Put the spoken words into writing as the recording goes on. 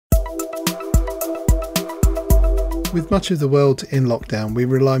With much of the world in lockdown, we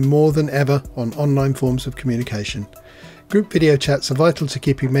rely more than ever on online forms of communication. Group video chats are vital to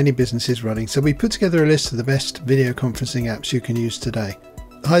keeping many businesses running, so we put together a list of the best video conferencing apps you can use today.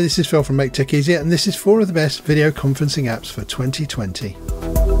 Hi, this is Phil from Make Tech Easier, and this is 4 of the best video conferencing apps for 2020.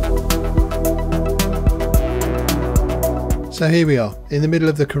 So here we are, in the middle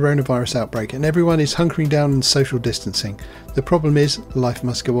of the coronavirus outbreak, and everyone is hunkering down and social distancing. The problem is, life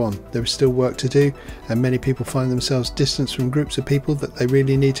must go on. There is still work to do, and many people find themselves distanced from groups of people that they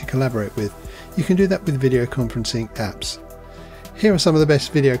really need to collaborate with. You can do that with video conferencing apps. Here are some of the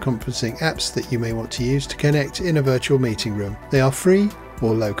best video conferencing apps that you may want to use to connect in a virtual meeting room. They are free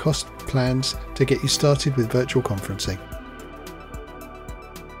or low-cost plans to get you started with virtual conferencing.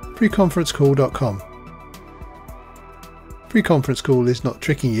 FreeConferenceCall.com. Free Conference Call is not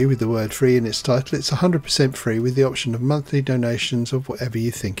tricking you with the word free in its title. It's 100% free with the option of monthly donations of whatever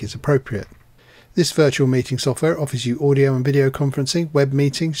you think is appropriate. This virtual meeting software offers you audio and video conferencing, web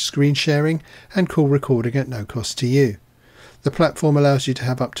meetings, screen sharing and call recording at no cost to you. The platform allows you to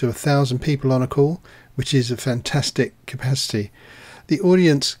have up to 1,000 people on a call, which is a fantastic capacity. The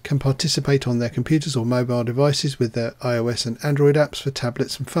audience can participate on their computers or mobile devices with their iOS and Android apps for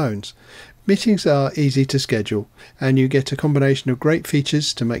tablets and phones. Meetings are easy to schedule, and you get a combination of great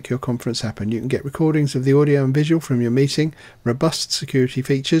features to make your conference happen. You can get recordings of the audio and visual from your meeting, robust security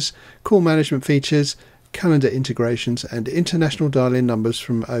features, call management features, calendar integrations, and international dial-in numbers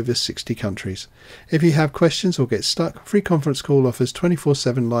from over 60 countries. If you have questions or get stuck, Free Conference Call offers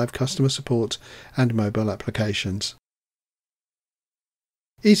 24/7 live customer support and mobile applications.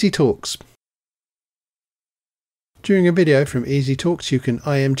 EasyTalks. During a video from EasyTalks, you can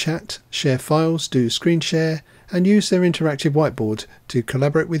IM chat, share files, do screen share, and use their interactive whiteboard to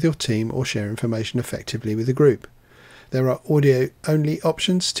collaborate with your team or share information effectively with a group. There are audio-only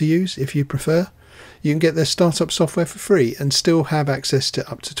options to use if you prefer. You can get their startup software for free and still have access to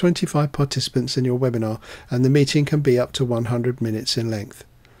up to 25 participants in your webinar, and the meeting can be up to 100 minutes in length.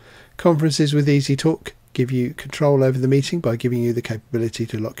 Conferences with EasyTalk give you control over the meeting by giving you the capability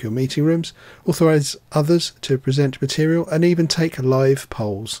to lock your meeting rooms, authorize others to present material, and even take live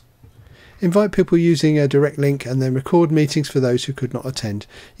polls. Invite people using a direct link and then record meetings for those who could not attend.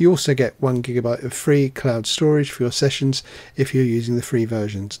 You also get 1 GB of free cloud storage for your sessions if you're using the free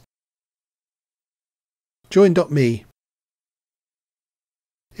versions. JoinMe.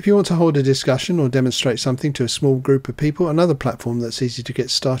 If you want to hold a discussion or demonstrate something to a small group of people, another platform that's easy to get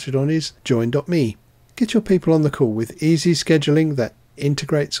started on is JoinMe. Get your people on the call with easy scheduling that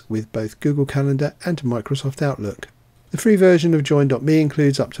integrates with both Google Calendar and Microsoft Outlook. The free version of JoinMe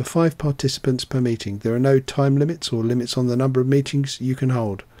includes up to 5 participants per meeting. There are no time limits or limits on the number of meetings you can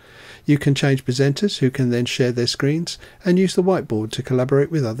hold. You can change presenters who can then share their screens and use the whiteboard to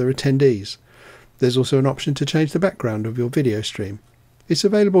collaborate with other attendees. There's also an option to change the background of your video stream. It's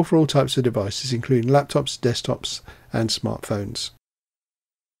available for all types of devices, including laptops, desktops, and smartphones.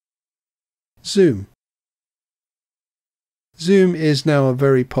 Zoom. Zoom is now a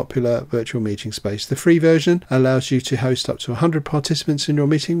very popular virtual meeting space. The free version allows you to host up to 100 participants in your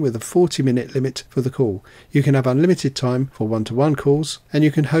meeting with a 40-minute limit for the call. You can have unlimited time for one-to-one calls, and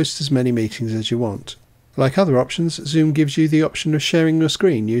you can host as many meetings as you want. Like other options, Zoom gives you the option of sharing your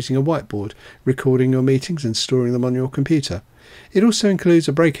screen using a whiteboard, recording your meetings and storing them on your computer. It also includes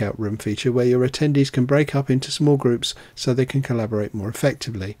a breakout room feature where your attendees can break up into small groups so they can collaborate more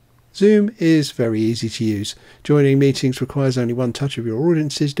effectively. Zoom is very easy to use. Joining meetings requires only one touch of your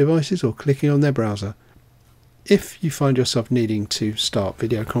audience's devices or clicking on their browser. If you find yourself needing to start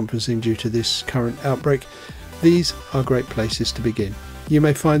video conferencing due to this current outbreak, these are great places to begin. You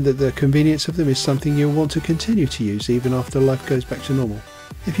may find that the convenience of them is something you'll want to continue to use even after life goes back to normal.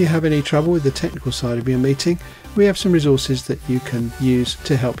 If you have any trouble with the technical side of your meeting, we have some resources that you can use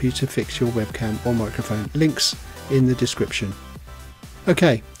to help you to fix your webcam or microphone. Links in the description.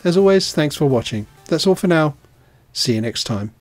 Okay, as always, thanks for watching. That's all for now. See you next time.